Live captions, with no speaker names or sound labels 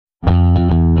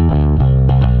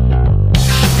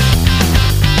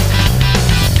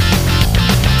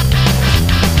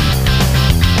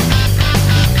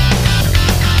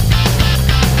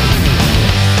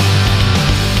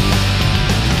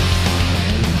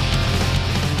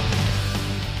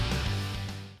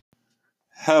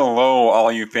Hello,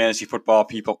 all you fantasy football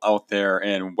people out there,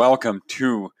 and welcome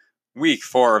to week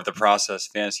 4 of the Process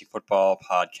Fantasy Football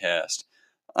Podcast.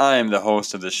 I am the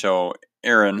host of the show,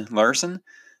 Aaron Larson.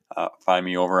 Find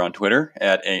me over on Twitter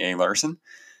at AA Larson.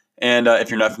 And if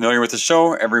you're not familiar with the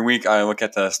show, every week I look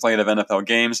at the slate of NFL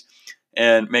games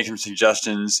and make some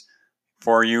suggestions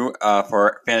for you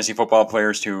for fantasy football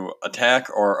players to attack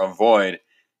or avoid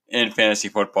in fantasy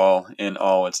football in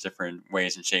all its different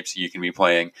ways and shapes that you can be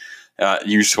playing.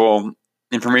 Useful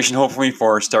information, hopefully,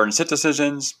 for start and sit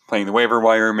decisions, playing the waiver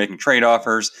wire, making trade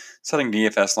offers, setting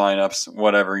DFS lineups,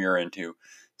 whatever you're into.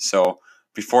 So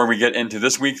before we get into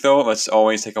this week, though, let's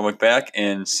always take a look back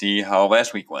and see how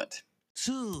last week went.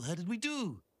 So, how did we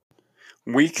do?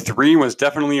 Week 3 was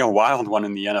definitely a wild one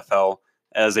in the NFL,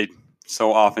 as they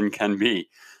so often can be.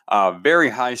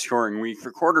 Very high-scoring week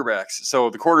for quarterbacks.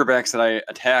 So the quarterbacks that I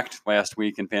attacked last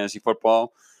week in fantasy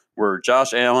football were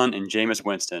Josh Allen and Jameis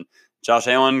Winston. Josh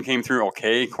Allen came through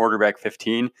okay, quarterback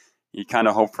 15. You kind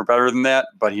of hoped for better than that,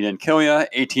 but he didn't kill you.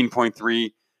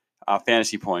 18.3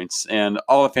 fantasy points. And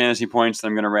all the fantasy points that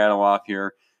I'm going to rattle off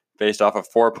here based off of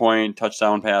 4-point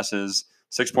touchdown passes,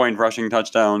 6-point rushing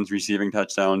touchdowns, receiving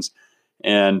touchdowns,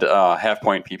 and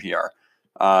half-point PPR.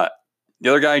 The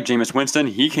other guy, Jameis Winston,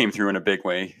 he came through in a big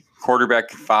way.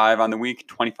 Quarterback 5 on the week,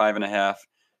 25.5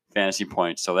 fantasy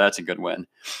points. So that's a good win.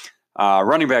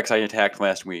 Running backs I attacked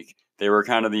last week. They were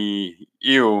kind of the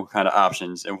kind of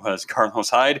options. It was Carlos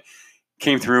Hyde,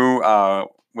 came through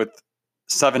with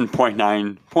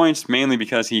 7.9 points, mainly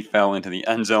because he fell into the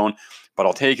end zone. But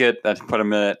I'll take it. That put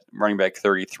him at running back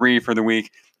 33 for the week.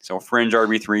 So fringe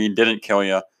RB3, didn't kill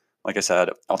you. Like I said,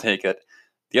 I'll take it.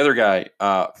 The other guy,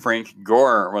 Frank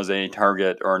Gore, was a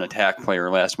target or an attack player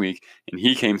last week, and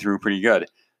he came through pretty good.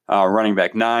 Running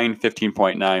back 9,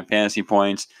 15.9 fantasy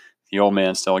points. The old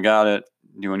man still got it,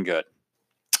 doing good.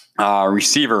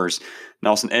 Receivers,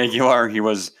 Nelson Aguilar, he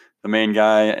was the main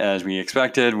guy as we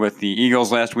expected with the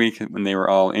Eagles last week when they were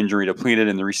all injury depleted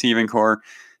in the receiving core.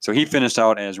 So he finished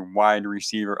out as wide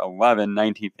receiver 11,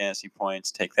 19 fantasy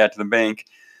points. Take that to the bank.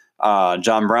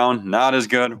 John Brown, not as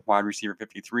good. Wide receiver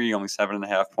 53, only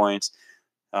 7.5 points.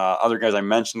 Other guys I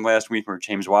mentioned last week were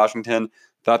James Washington.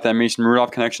 Thought that Mason Rudolph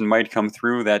connection might come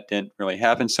through. That didn't really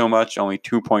happen so much. Only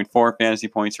 2.4 fantasy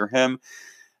points for him.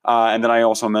 And then I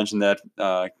also mentioned that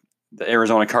the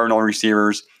Arizona Cardinal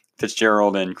receivers,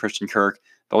 Fitzgerald and Christian Kirk,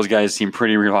 those guys seem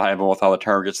pretty reliable with all the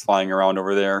targets flying around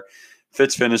over there.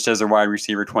 Fitz finished as a wide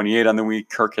receiver 28 on the week.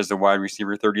 Kirk as a wide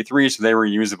receiver 33, so they were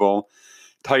usable.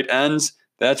 Tight ends,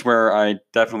 that's where I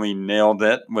definitely nailed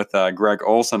it with Greg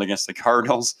Olsen against the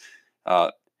Cardinals.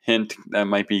 Hint, that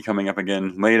might be coming up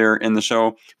again later in the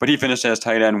show. But he finished as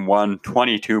tight end 1,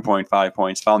 22.5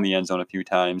 points, found the end zone a few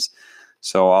times.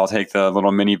 So I'll take the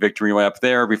little mini victory lap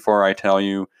there before I tell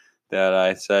you that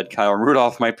I said Kyle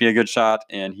Rudolph might be a good shot,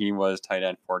 and he was tight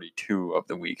end 42 of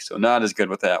the week. So not as good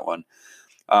with that one.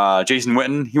 Jason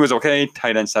Witten, he was okay,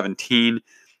 tight end 17,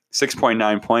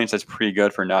 6.9 points. That's pretty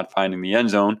good for not finding the end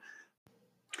zone.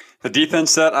 The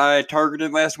defense that I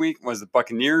targeted last week was the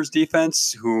Buccaneers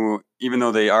defense, who, even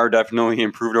though they are definitely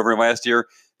improved over last year,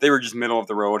 they were just middle of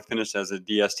the road, finished as a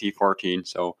DST 14.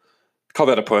 So call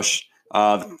that a push.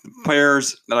 The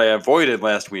players that I avoided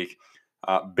last week,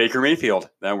 Baker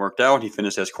Mayfield, that worked out. He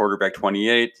finished as quarterback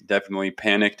 28. Definitely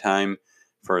panic time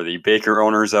for the Baker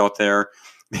owners out there.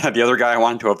 The other guy I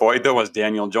wanted to avoid, though, was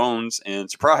Daniel Jones. And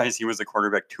surprise, he was the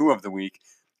quarterback 2 of the week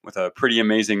with a pretty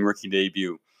amazing rookie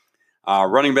debut.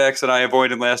 Running backs that I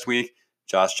avoided last week,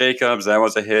 Josh Jacobs, that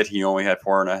was a hit. He only had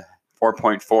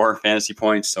 4.4 fantasy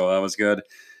points, so that was good.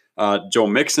 Joe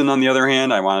Mixon, on the other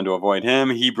hand, I wanted to avoid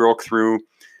him. He broke through,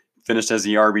 finished as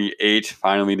the RB8,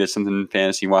 finally did something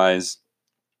fantasy-wise.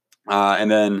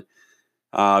 And then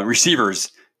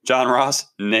receivers, John Ross,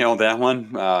 nailed that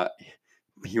one.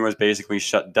 He was basically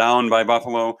shut down by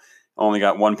Buffalo, only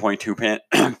got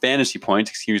 1.2 fantasy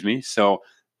points, so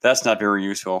that's not very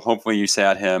useful. Hopefully you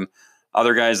sat him.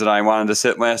 Other guys that I wanted to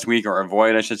sit last week, or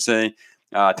avoid, I should say,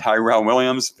 Tyrell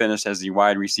Williams finished as the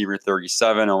wide receiver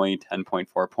 37, only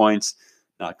 10.4 points.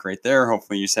 Not great there.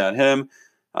 Hopefully you sat him.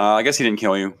 I guess he didn't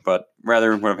kill you, but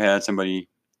rather would have had somebody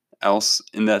else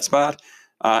in that spot.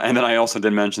 And then I also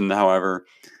did mention, however,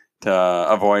 to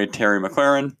avoid Terry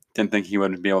McLaurin. Didn't think he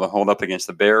would be able to hold up against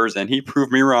the Bears, and he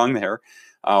proved me wrong there.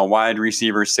 Wide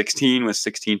receiver 16 with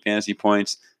 16 fantasy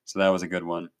points, so that was a good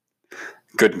one.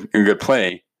 Good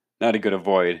play, not a good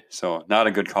avoid, so not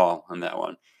a good call on that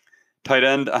one. Tight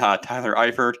end, Tyler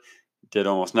Eifert did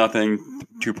almost nothing,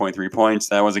 2.3 points.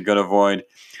 That was a good avoid.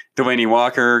 Delaney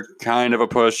Walker, kind of a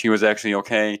push. He was actually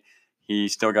okay. He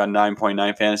still got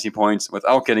 9.9 fantasy points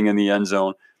without getting in the end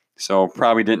zone, so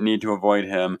probably didn't need to avoid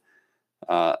him.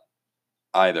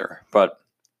 either.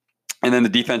 And then the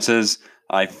defenses,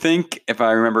 I think, if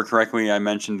I remember correctly, I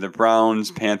mentioned the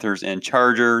Browns, Panthers, and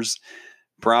Chargers.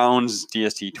 Browns,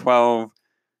 DST 12.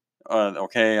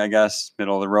 Okay, I guess,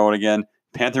 middle of the road again.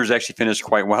 Panthers actually finished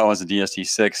quite well as a DST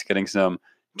 6, getting some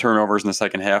turnovers in the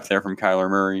second half there from Kyler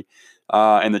Murray.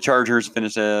 And the Chargers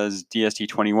finished as DST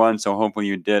 21, so hopefully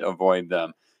you did avoid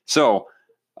them. So,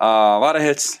 a lot of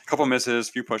hits, a couple misses,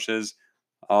 a few pushes.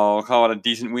 I'll call it a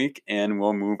decent week, and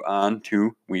we'll move on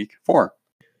to week 4.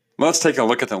 Let's take a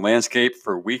look at the landscape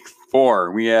for week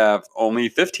 4. We have only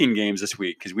 15 games this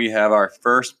week because we have our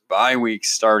first bye week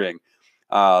starting.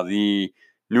 The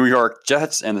New York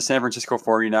Jets and the San Francisco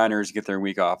 49ers get their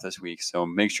week off this week, so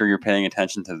make sure you're paying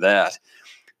attention to that.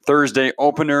 Thursday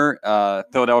opener,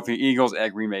 Philadelphia Eagles at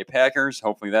Green Bay Packers.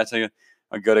 Hopefully that's a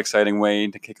good, exciting way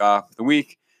to kick off the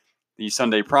week. The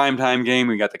Sunday primetime game,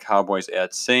 we got the Cowboys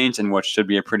at Saints, in what should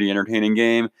be a pretty entertaining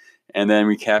game. And then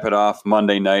we cap it off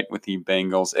Monday night with the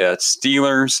Bengals at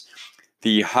Steelers.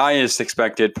 The highest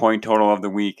expected point total of the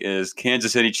week is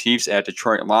Kansas City Chiefs at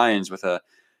Detroit Lions with a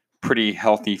pretty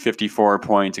healthy 54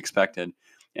 points expected.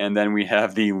 And then we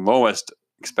have the lowest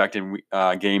expected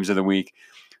games of the week.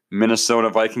 Minnesota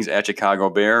Vikings at Chicago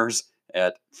Bears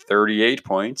at 38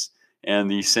 points. And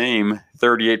the same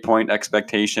 38-point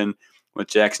expectation with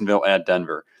Jacksonville at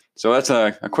Denver. So that's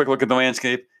a quick look at the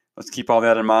landscape. Let's keep all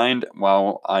that in mind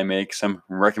while I make some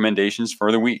recommendations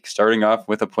for the week, starting off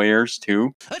with the players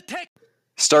to attack.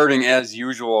 Starting as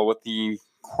usual with the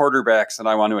quarterbacks that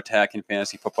I want to attack in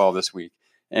fantasy football this week.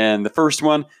 And the first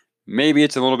one, maybe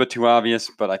it's a little bit too obvious,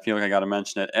 but I feel like I got to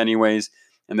mention it anyways,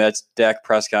 and that's Dak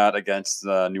Prescott against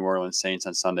the New Orleans Saints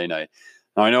on Sunday night.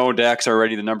 Now, I know Dak's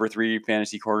already the number 3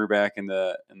 fantasy quarterback in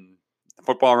the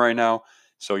football right now,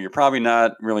 so you're probably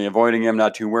not really avoiding him,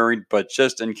 not too worried, but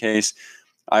just in case,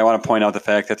 I want to point out the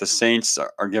fact that the Saints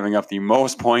are giving up the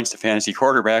most points to fantasy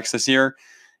quarterbacks this year,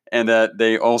 and that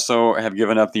they also have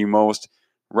given up the most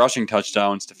rushing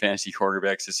touchdowns to fantasy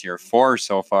quarterbacks this year, 4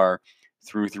 so far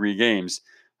through 3 games.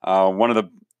 One of the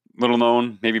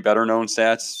little-known, maybe better-known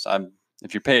stats,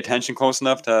 if you pay attention close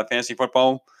enough to fantasy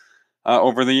football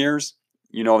over the years,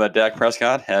 you know that Dak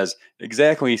Prescott has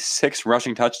exactly 6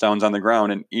 rushing touchdowns on the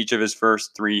ground in each of his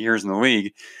first 3 years in the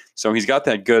league. So he's got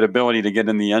that good ability to get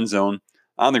in the end zone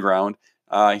on the ground.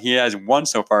 He has 1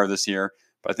 so far this year,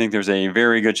 but I think there's a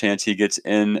very good chance he gets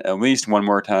in at least 1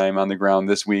 more time on the ground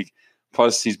this week.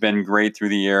 Plus, he's been great through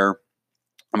the air.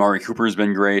 Amari Cooper's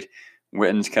been great.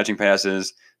 Witten's catching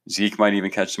passes. Zeke might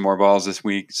even catch some more balls this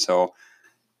week. So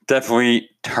definitely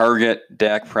target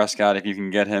Dak Prescott if you can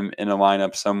get him in a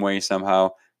lineup some way, somehow.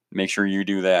 Make sure you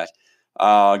do that.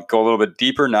 Go a little bit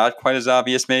deeper, not quite as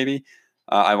obvious maybe.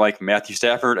 I like Matthew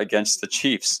Stafford against the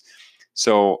Chiefs.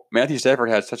 So Matthew Stafford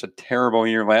had such a terrible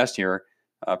year last year,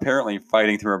 apparently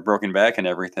fighting through a broken back and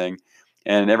everything.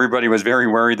 And everybody was very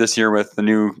worried this year with the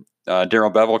new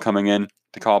Darrell Bevell coming in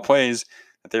to call plays,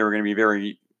 that they were going to be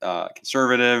very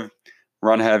conservative,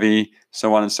 run heavy,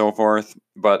 so on and so forth.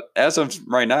 But as of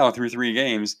right now, through 3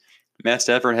 games, Matt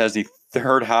Stafford has the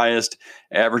 3rd highest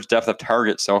average depth of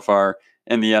target so far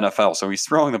in the NFL. So he's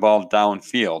throwing the ball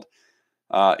downfield.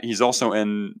 He's also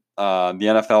in the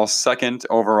NFL 2nd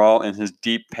overall in his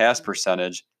deep pass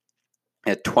percentage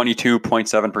at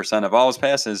 22.7% of all his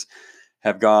passes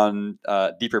have gone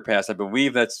deeper pass. I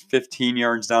believe that's 15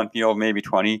 yards downfield, maybe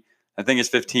 20. I think it's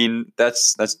 15.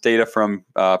 That's data from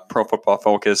Pro Football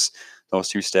Focus, those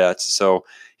 2 stats. So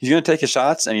he's going to take his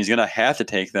shots, and he's going to have to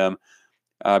take them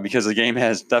because the game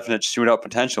has definite shootout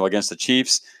potential against the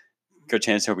Chiefs. Good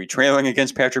chance he'll be trailing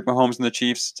against Patrick Mahomes and the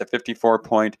Chiefs. It's a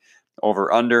 54-point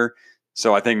over-under.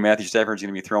 So I think Matthew Stafford's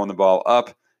going to be throwing the ball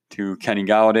up to Kenny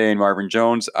Golladay and Marvin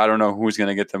Jones. I don't know who's going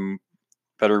to get them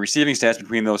better receiving stats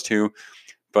between those 2,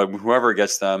 but whoever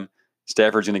gets them,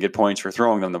 Stafford's going to get points for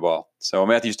throwing them the ball. So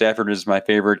Matthew Stafford is my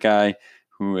favorite guy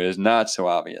who is not so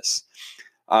obvious.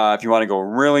 If you want to go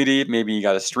really deep, maybe you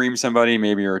got to stream somebody,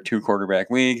 maybe you're a 2-quarterback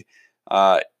league,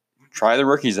 try the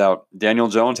rookies out. Daniel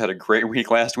Jones had a great week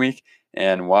last week,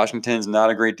 and Washington's not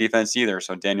a great defense either.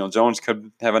 So Daniel Jones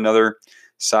could have another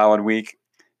solid week.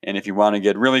 And if you want to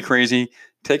get really crazy,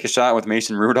 take a shot with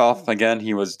Mason Rudolph. Again,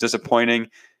 he was disappointing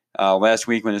last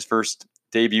week when his first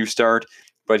debut start,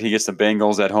 but he gets the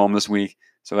Bengals at home this week.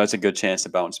 So that's a good chance to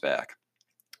bounce back.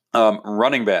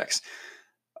 Running backs.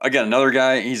 Again, another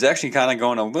guy, he's actually kind of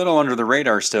going a little under the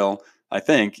radar still, I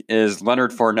think, is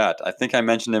Leonard Fournette. I think I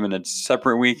mentioned him in a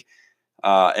separate week,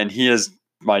 and he is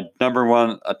my number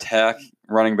 1 attack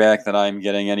running back that I'm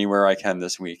getting anywhere I can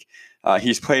this week.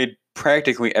 He's played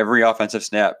practically every offensive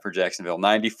snap for Jacksonville,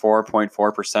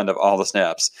 94.4% of all the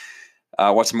snaps.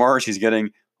 What's more is he's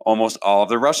getting almost all of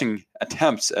the rushing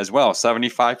attempts as well.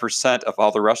 75% of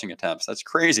all the rushing attempts. That's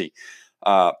crazy.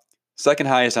 Second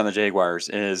highest on the Jaguars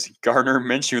is Gardner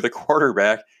Minshew, the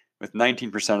quarterback, with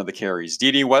 19% of the carries.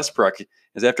 Dede Westbrook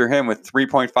is after him with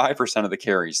 3.5% of the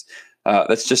carries.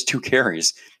 That's just 2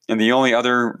 carries. And the only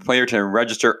other player to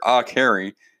register a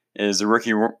carry is the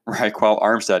rookie Raquel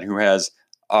Armstead, who has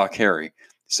a carry.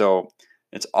 So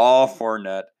it's all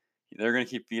Fournette. They're going to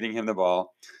keep feeding him the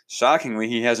ball. Shockingly,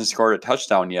 he hasn't scored a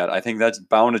touchdown yet. I think that's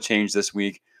bound to change this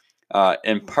week,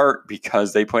 in part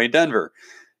because they play Denver.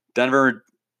 Denver,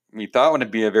 we thought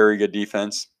would be a very good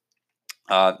defense.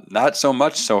 Not so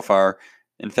much so far.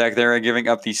 In fact, they're giving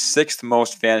up the 6th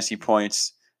most fantasy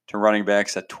points to running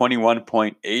backs at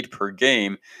 21.8 per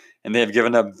game, and they have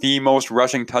given up the most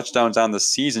rushing touchdowns on the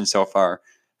season so far.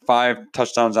 5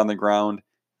 touchdowns on the ground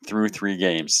through 3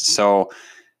 games. So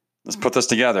let's put this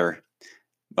together.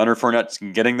 Leonard Fournette's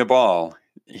getting the ball.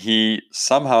 He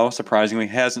somehow, surprisingly,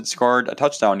 hasn't scored a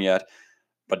touchdown yet,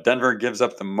 but Denver gives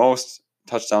up the most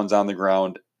touchdowns on the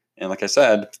ground. And like I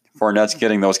said, Fournette's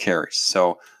getting those carries.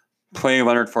 So play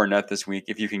Leonard Fournette this week.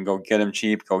 If you can go get him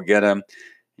cheap, go get him.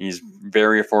 He's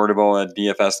very affordable at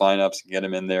DFS lineups. Get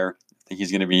him in there. I think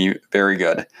he's going to be very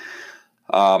good.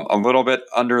 A little bit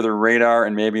under the radar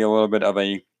and maybe a little bit of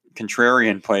a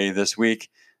contrarian play this week.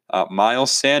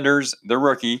 Miles Sanders, the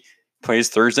rookie, plays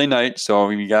Thursday night. So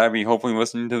you got to be hopefully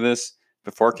listening to this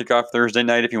before kickoff Thursday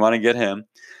night if you want to get him.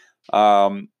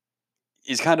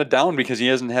 He's kind of down because he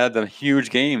hasn't had the huge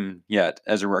game yet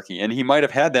as a rookie. And he might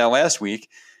have had that last week.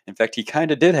 In fact, he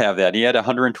kind of did have that. He had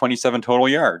 127 total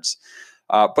yards.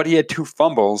 But he had 2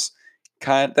 fumbles.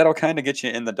 That'll kind of get you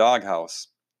in the doghouse.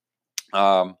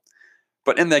 But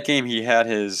in that game, he had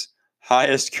his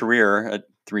highest career at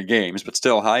 3 games, but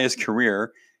still highest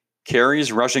career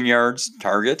carries, rushing yards,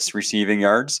 targets, receiving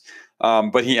yards.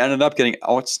 But he ended up getting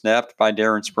outsnapped by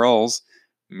Darren Sproles,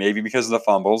 maybe because of the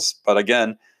fumbles. But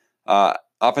again,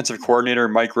 offensive coordinator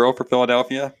Mike Rowe for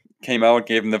Philadelphia came out,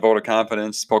 gave him the vote of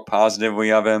confidence, spoke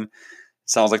positively of him. It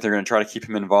sounds like they're going to try to keep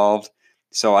him involved.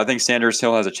 So I think Sanders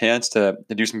still has a chance to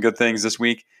do some good things this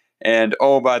week. And,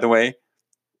 oh, by the way,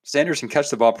 Sanders can catch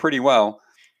the ball pretty well.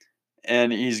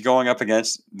 And he's going up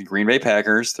against the Green Bay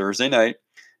Packers Thursday night.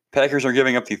 Packers are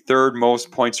giving up the 3rd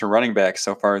most points to running backs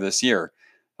so far this year.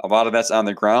 A lot of that's on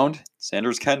the ground.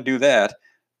 Sanders can do that.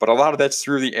 But a lot of that's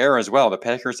through the air as well. The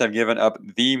Packers have given up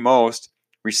the most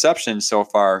receptions so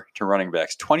far to running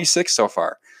backs, 26 so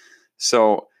far.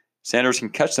 So Sanders can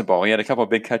catch the ball. He had a couple of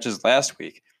big catches last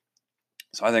week.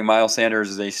 So I think Miles Sanders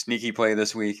is a sneaky play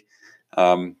this week.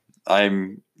 I'm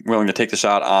willing to take the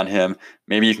shot on him.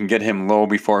 Maybe you can get him low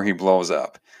before he blows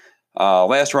up.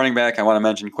 Last running back I want to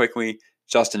mention quickly,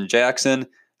 Justin Jackson.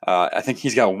 I think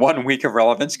he's got 1 week of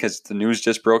relevance because the news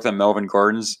just broke that Melvin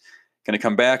Gordon's going to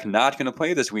come back. Not going to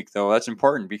play this week, though. That's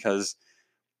important because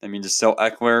that means it's still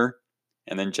Eckler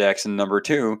and then Jackson number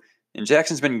 2. And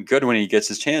Jackson's been good when he gets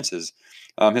his chances.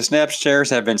 His snap shares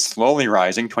have been slowly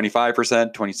rising,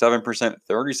 25%, 27%,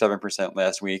 37%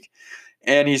 last week.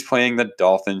 And he's playing the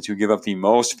Dolphins, who give up the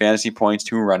most fantasy points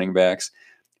to running backs.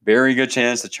 Very good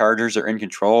chance the Chargers are in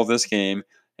control of this game,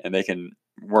 and they can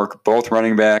work both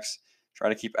running backs, try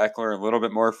to keep Eckler a little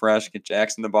bit more fresh, get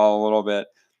Jackson the ball a little bit.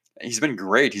 He's been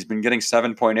great. He's been getting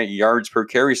 7.8 yards per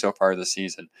carry so far this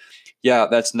season. Yeah,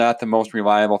 that's not the most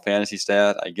reliable fantasy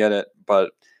stat. I get it,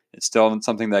 but it's still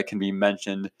something that can be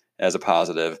mentioned as a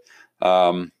positive.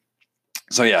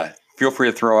 So yeah, feel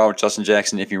free to throw out Justin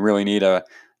Jackson if you really need a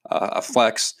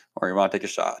flex or you want to take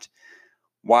a shot.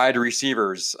 Wide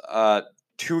receivers,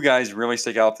 2 guys really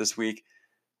stick out this week.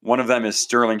 One of them is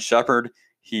Sterling Shepard.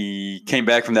 He came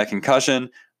back from that concussion.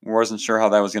 Wasn't sure how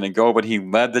that was going to go, but he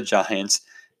led the Giants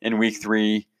in week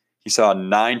 3. He saw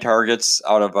 9 targets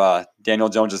out of Daniel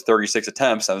Jones' 36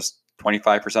 attempts. That was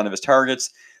 25% of his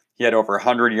targets. He had over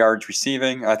 100 yards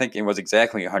receiving. I think it was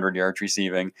exactly 100 yards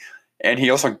receiving. And he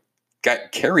also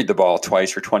carried the ball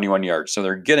twice for 21 yards. So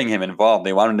they're getting him involved.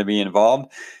 They want him to be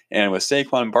involved. And with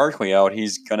Saquon Barkley out,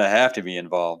 he's going to have to be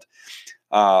involved.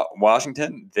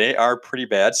 Washington, they are pretty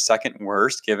bad. 2nd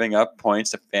worst, giving up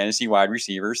points to fantasy wide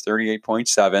receivers,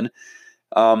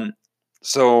 38.7.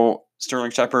 So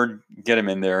Sterling Shepard, get him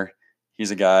in there.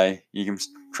 He's a guy. You can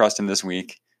trust him this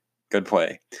week. Good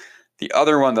play. The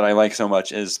other one that I like so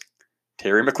much is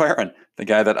Terry McLaurin, the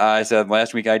guy that I said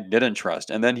last week I didn't trust.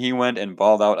 And then he went and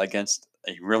balled out against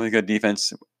a really good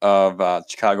defense of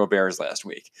Chicago Bears last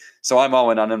week. So I'm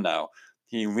all in on him now.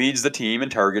 He leads the team in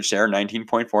target share,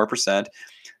 19.4%.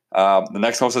 The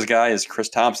next closest guy is Chris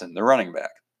Thompson, the running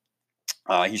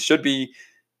back. He should be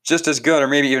just as good or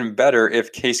maybe even better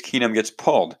if Case Keenum gets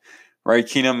pulled, right?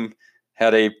 Keenum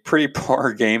had a pretty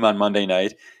poor game on Monday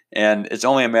night, and it's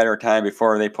only a matter of time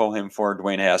before they pull him for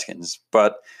Dwayne Haskins.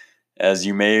 But as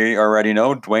you may already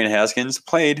know, Dwayne Haskins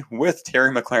played with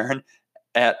Terry McLaurin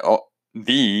at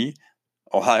the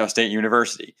Ohio State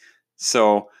University.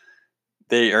 So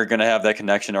they are going to have that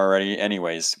connection already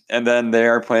anyways. And then they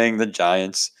are playing the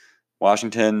Giants,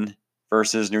 Washington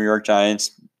versus New York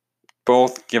Giants,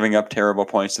 both giving up terrible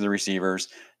points to the receivers.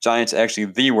 Giants actually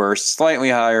the worst, slightly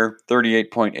higher,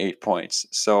 38.8 points.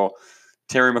 So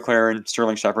Terry McLaurin,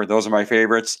 Sterling Shepard, those are my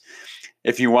favorites.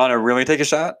 If you want to really take a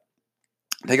shot,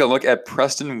 take a look at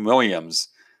Preston Williams,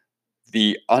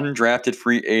 the undrafted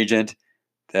free agent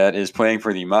that is playing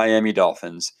for the Miami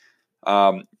Dolphins.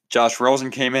 Josh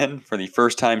Rosen came in for the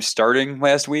first time starting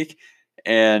last week,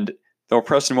 and though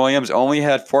Preston Williams only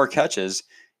had 4 catches,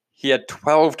 he had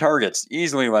 12 targets,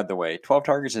 easily led the way. 12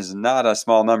 targets is not a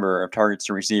small number of targets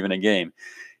to receive in a game.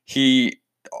 He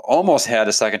almost had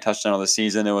a second touchdown of the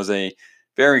season. It was a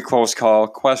very close call,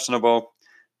 questionable.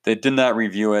 They did not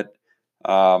review it.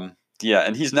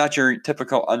 And he's not your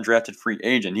typical undrafted free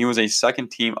agent. He was a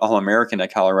second-team All-American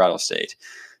at Colorado State.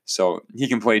 So he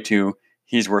can play too.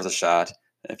 He's worth a shot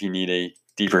if you need a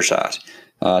deeper shot.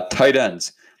 Tight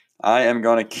ends. I am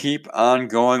going to keep on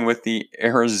going with the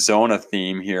Arizona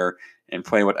theme here and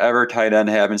play whatever tight end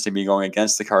happens to be going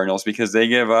against the Cardinals because they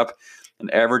give up an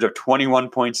average of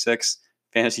 21.6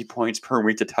 fantasy points per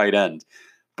week to tight end.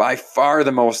 By far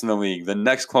the most in the league. The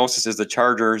next closest is the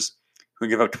Chargers, who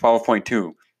give up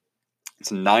 12.2. It's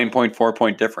a 9.4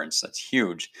 point difference. That's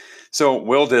huge. So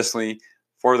Will Dissly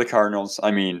for the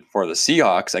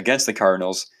Seahawks against the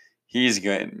Cardinals, he's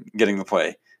getting the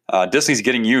play. Disley's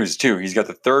getting used too. He's got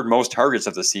the 3rd most targets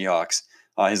of the Seahawks.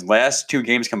 His last 2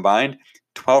 games combined,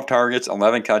 12 targets,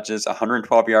 11 catches,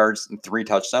 112 yards, and 3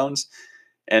 touchdowns.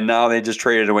 And now they just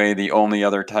traded away the only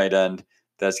other tight end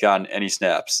that's gotten any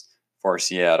snaps for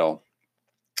Seattle,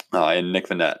 in Nick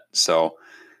Vannett. So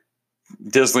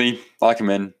Disley, lock him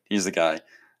in. He's the guy.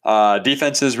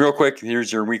 Defenses, real quick.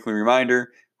 Here's your weekly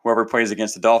reminder. Whoever plays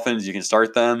against the Dolphins, you can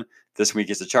start them. This week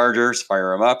is the Chargers.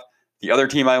 Fire them up. The other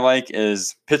team I like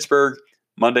is Pittsburgh,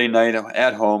 Monday night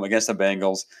at home against the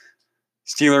Bengals.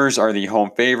 Steelers are the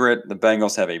home favorite. The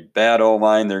Bengals have a bad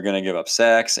O-line. They're going to give up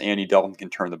sacks. Andy Dalton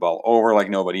can turn the ball over like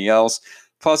nobody else.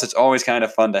 Plus, it's always kind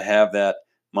of fun to have that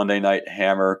Monday night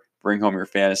hammer, bring home your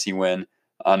fantasy win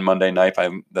on Monday night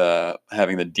by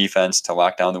having the defense to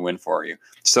lock down the win for you.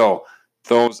 So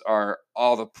those are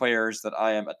all the players that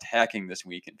I am attacking this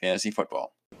week in fantasy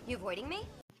football. You avoiding me?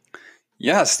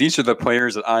 Yes, these are the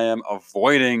players that I am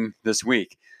avoiding this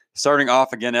week. Starting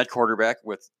off again at quarterback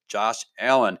with Josh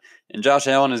Allen. And Josh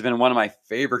Allen has been one of my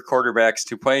favorite quarterbacks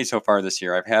to play so far this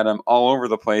year. I've had him all over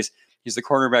the place. He's the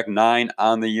quarterback 9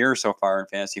 on the year so far in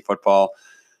fantasy football.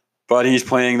 But he's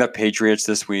playing the Patriots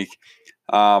this week.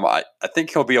 I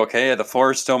think he'll be okay. The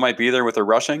floor still might be there with the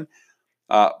rushing.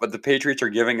 But the Patriots are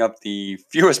giving up the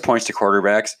fewest points to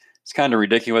quarterbacks. It's kind of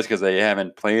ridiculous because they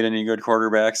haven't played any good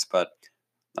quarterbacks. But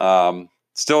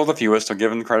still the fewest. I'll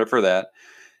give him credit for that.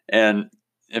 And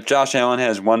if Josh Allen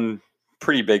has one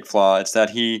pretty big flaw, it's that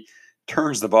he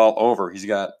turns the ball over. He's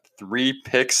got 3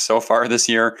 picks so far this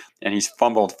year, and he's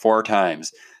fumbled 4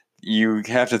 times. You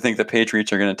have to think the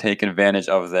Patriots are going to take advantage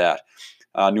of that.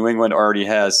 New England already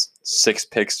has 6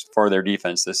 picks for their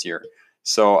defense this year.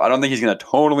 So I don't think he's going to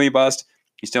totally bust.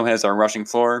 He still has our rushing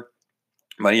floor,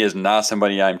 but he is not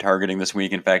somebody I'm targeting this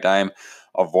week. In fact, I am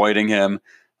avoiding him.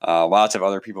 Lots of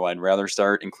other people I'd rather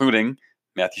start, including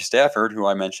Matthew Stafford, who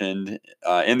I mentioned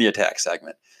in the attack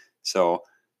segment. So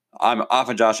I'm off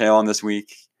of Josh Allen this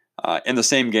week. In the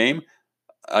same game,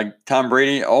 Tom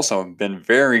Brady also been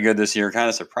very good this year, kind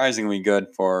of surprisingly good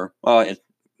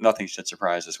nothing should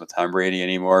surprise us with Tom Brady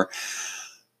anymore.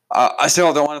 I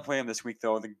still don't want to play him this week,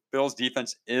 though. The Bills'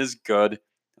 defense is good.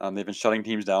 They've been shutting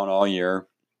teams down all year.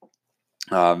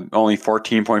 Only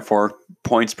 14.4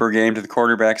 points per game to the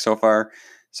quarterback so far,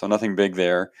 so nothing big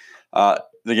there.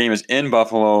 The game is in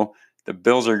Buffalo. The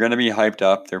Bills are going to be hyped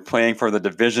up. They're playing for the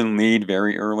division lead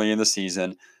very early in the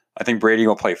season. I think Brady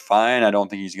will play fine. I don't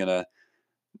think he's going to,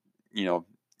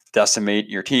 decimate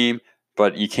your team,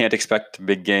 but you can't expect a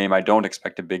big game. I don't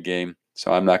expect a big game,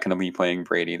 so I'm not going to be playing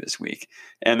Brady this week.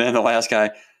 And then the last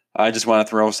guy, I just want to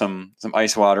throw some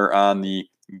ice water on the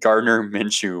Gardner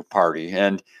Minshew party.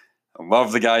 And I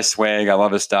love the guy's swag. I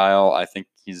love his style. I think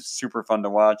he's super fun to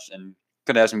watch and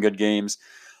could have some good games.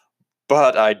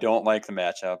 But I don't like the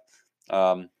matchup.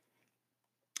 And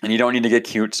you don't need to get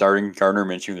cute starting Gardner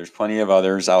Minshew. There's plenty of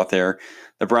others out there.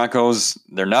 The Broncos,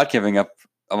 they're not giving up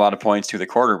a lot of points to the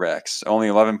quarterbacks, only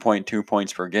 11.2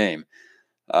 points per game.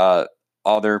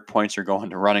 All their points are going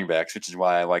to running backs, which is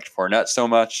why I liked Fournette so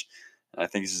much. I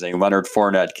think this is a Leonard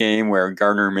Fournette game where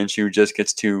Gardner Minshew just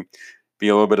gets to be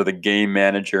a little bit of the game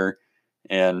manager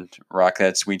and rock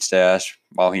that sweet stash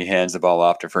while he hands the ball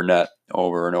off to Fournette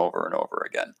over and over and over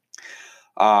again.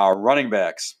 Running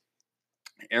backs.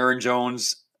 Aaron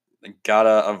Jones,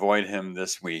 gotta avoid him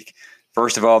this week.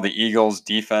 First of all, the Eagles'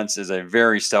 defense is a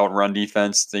very stout run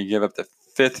defense. They give up the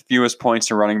 5th fewest points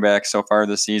to running backs so far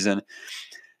this season.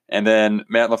 And then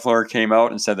Matt LaFleur came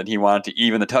out and said that he wanted to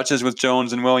even the touches with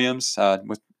Jones and Williams,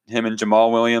 with him and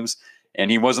Jamal Williams, and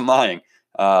he wasn't lying.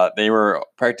 They were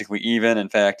practically even. In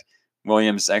fact,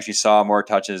 Williams actually saw more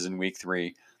touches in week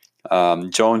 3.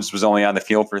 Jones was only on the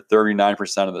field for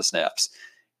 39% of the snaps.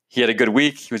 He had a good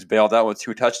week. He was bailed out with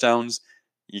 2 touchdowns.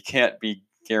 You can't be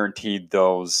guaranteed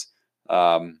those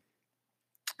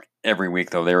every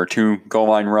week, though. There were 2 goal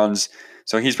line runs.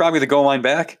 So he's probably the goal line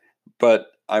back, but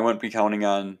I wouldn't be counting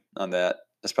on that,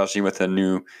 especially with a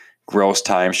new gross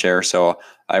timeshare. So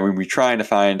I would be trying to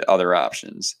find other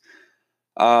options.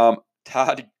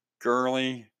 Todd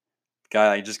Gurley,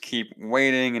 guy, I just keep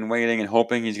waiting and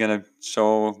hoping he's going to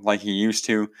show like he used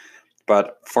to.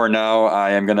 But for now,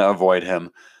 I am going to avoid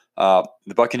him.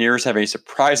 The Buccaneers have a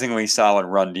surprisingly solid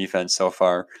run defense so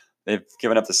far. They've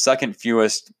given up the 2nd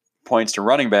fewest points to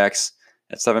running backs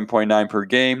at 7.9 per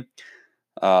game.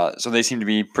 So they seem to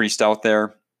be pretty stout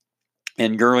there.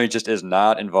 And Gurley just is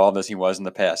not involved as he was in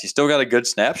the past. He's still got a good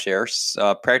snap share,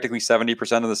 practically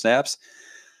 70% of the snaps.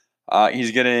 He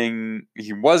was getting,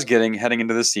 heading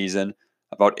into the season,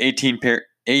 about 18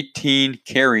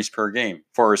 carries per game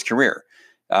for his career.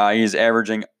 He's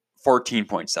averaging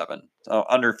 14.7, so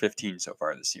under 15 so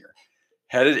far this year.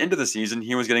 Headed into the season,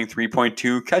 he was getting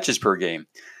 3.2 catches per game.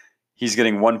 He's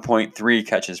getting 1.3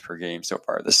 catches per game so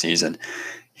far this season.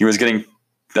 He was getting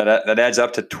that adds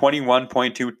up to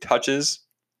 21.2 touches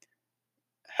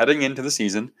heading into the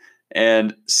season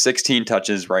and 16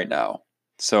 touches right now.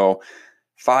 So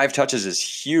 5 touches is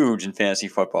huge in fantasy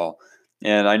football.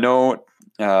 And I know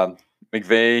Coach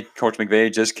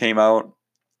McVay just came out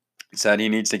and said he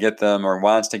needs to get them or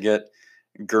wants to get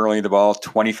Gurley the ball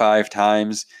 25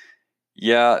 times.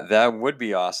 Yeah, that would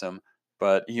be awesome.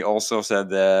 But he also said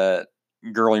that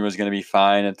Gurley was going to be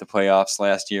fine at the playoffs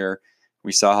last year.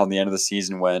 We saw how the end of the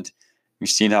season went. We've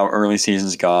seen how early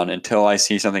season's gone. Until I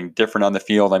see something different on the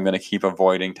field, I'm going to keep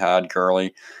avoiding Todd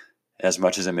Gurley as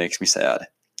much as it makes me sad.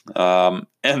 And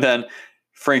then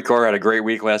Frank Gore had a great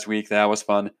week last week. That was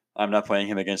fun. I'm not playing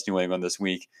him against New England this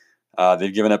week.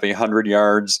 They've given up 100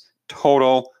 yards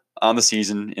total on the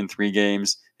season in 3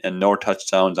 games and no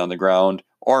touchdowns on the ground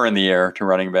or in the air to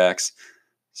running backs.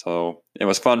 So it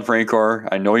was fun, Frank Gore.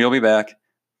 I know you'll be back,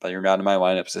 but you're not in my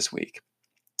lineups this week.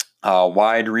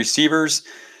 Wide receivers,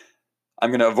 I'm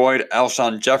going to avoid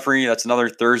Alshon Jeffrey. That's another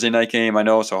Thursday night game, I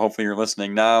know, so hopefully you're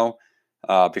listening now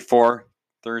before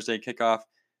Thursday kickoff.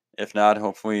 If not,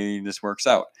 hopefully this works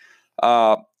out.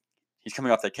 He's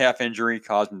coming off that calf injury,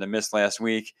 caused him to miss last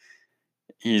week.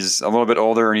 He's a little bit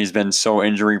older, and he's been so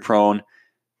injury-prone.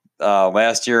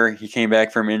 Last year, he came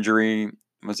back from injury,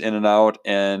 was in and out,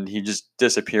 and he just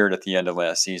disappeared at the end of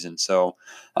last season. So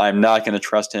I'm not going to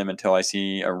trust him until I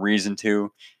see a reason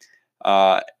to.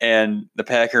 And the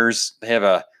Packers, they have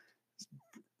a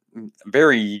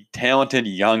very talented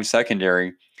young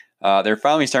secondary. They're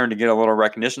finally starting to get a little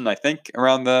recognition, I think,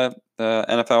 around the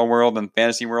NFL world and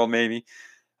fantasy world maybe.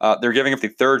 They're giving up the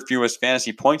 3rd fewest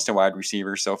fantasy points to wide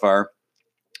receivers so far.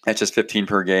 That's just 15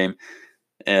 per game.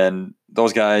 And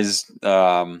those guys,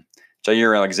 Jair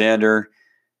Alexander,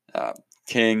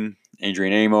 King,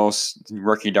 Adrian Amos,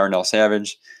 rookie Darnell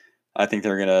Savage, I think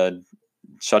they're going to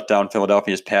shut down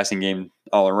Philadelphia's passing game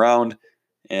all around,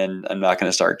 and I'm not going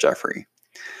to start Jeffrey.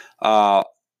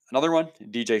 Another one,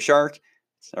 DJ Shark.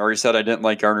 I already said I didn't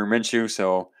like Gardner Minshew,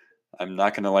 so I'm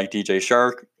not going to like DJ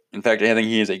Shark. In fact, I think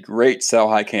he is a great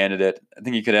sell-high candidate. I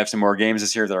think he could have some more games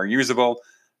this year that are usable,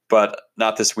 but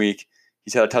not this week.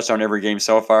 He's had a touchdown every game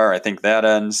so far. I think that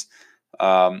ends.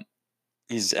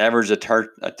 He's averaged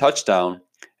a touchdown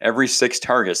every 6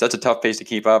 targets. That's a tough pace to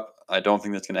keep up. I don't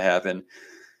think that's going to happen.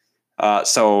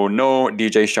 So no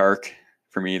DJ Shark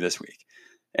for me this week.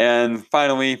 And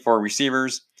finally, for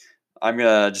receivers, I'm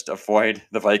going to just avoid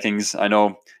the Vikings. I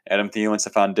know Adam Thielen,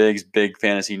 Stephon Diggs, big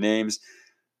fantasy names.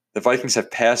 The Vikings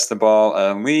have passed the ball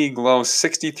a league low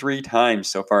 63 times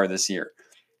so far this year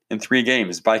in 3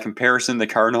 games. By comparison, the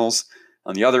Cardinals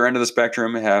on the other end of the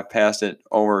spectrum have passed it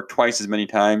over twice as many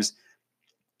times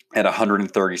at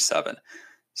 137.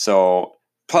 So,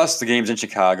 plus the games in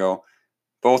Chicago.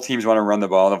 Both teams want to run the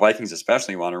ball. The Vikings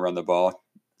especially want to run the ball.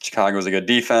 Chicago's a good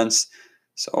defense.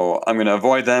 So I'm going to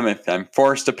avoid them. If I'm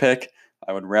forced to pick,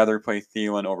 I would rather play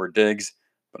Thielen over Diggs,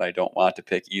 but I don't want to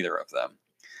pick either of them.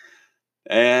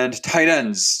 And tight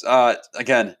ends,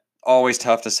 again, always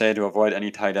tough to say to avoid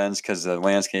any tight ends because the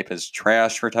landscape is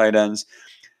trash for tight ends.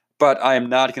 But I am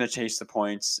not going to chase the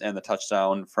points and the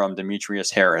touchdown from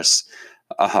Demetrius Harris,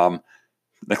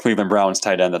 the Cleveland Browns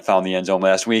tight end that found the end zone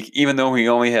last week, even though he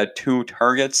only had 2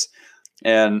 targets.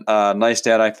 And nice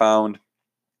stat I found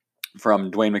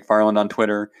from Dwayne McFarland on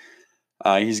Twitter.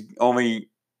 He's only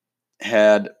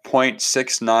had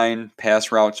 0.69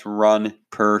 pass routes run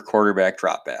per quarterback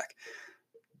dropback.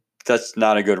 That's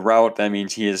not a good route. That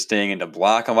means he is staying into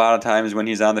block a lot of times when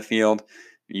he's on the field,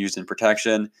 used in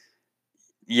protection.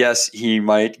 Yes, he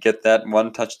might get that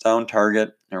 1 touchdown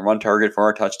target or 1 target for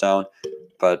a touchdown,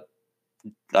 but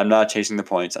I'm not chasing the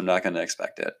points. I'm not going to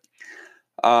expect it.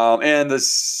 And the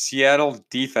Seattle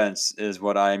defense is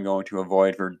what I am going to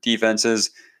avoid for defenses.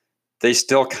 They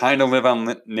still kind of live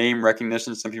on name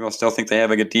recognition. Some people still think they have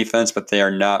a good defense, but they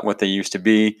are not what they used to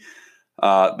be.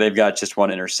 They've got just 1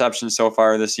 interception so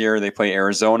far this year. They play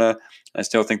Arizona. I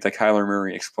still think the Kyler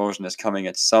Murray explosion is coming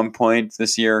at some point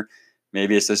this year.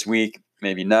 Maybe it's this week,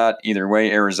 maybe not. Either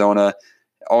way, Arizona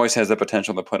always has the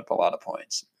potential to put up a lot of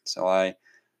points. So I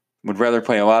would rather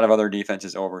play a lot of other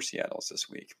defenses over Seattle's this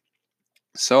week.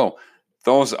 So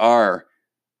those are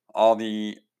all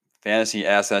the fantasy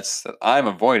assets that I'm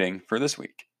avoiding for this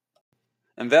week.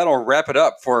 And that'll wrap it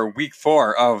up for week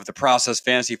 4 of the Process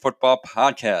Fantasy Football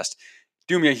Podcast.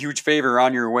 Do me a huge favor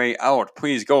on your way out.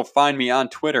 Please go find me on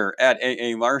Twitter at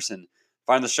AA Larson.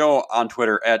 Find the show on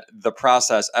Twitter at The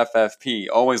Process FFP.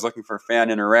 Always looking for fan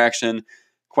interaction,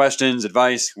 questions,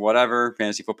 advice, whatever,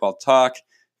 fantasy football talk,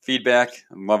 feedback.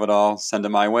 Love it all. Send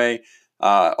them my way.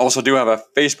 Also do have a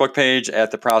Facebook page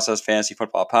at The Process Fantasy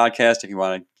Football Podcast if you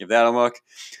want to give that a look.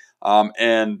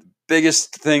 And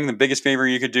the biggest favor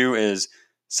you could do is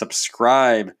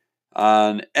subscribe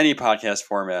on any podcast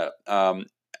format.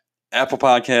 Apple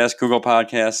Podcasts, Google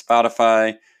Podcasts,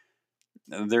 Spotify.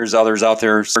 There's others out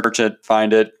there. Search it,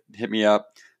 find it, hit me up.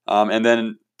 And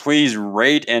then please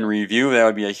rate and review. That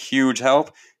would be a huge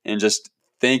help. And just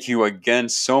thank you again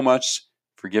so much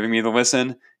for giving me the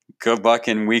listen. Good luck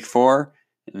in week 4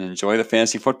 and enjoy the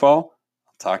fantasy football.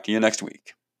 I'll talk to you next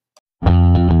week.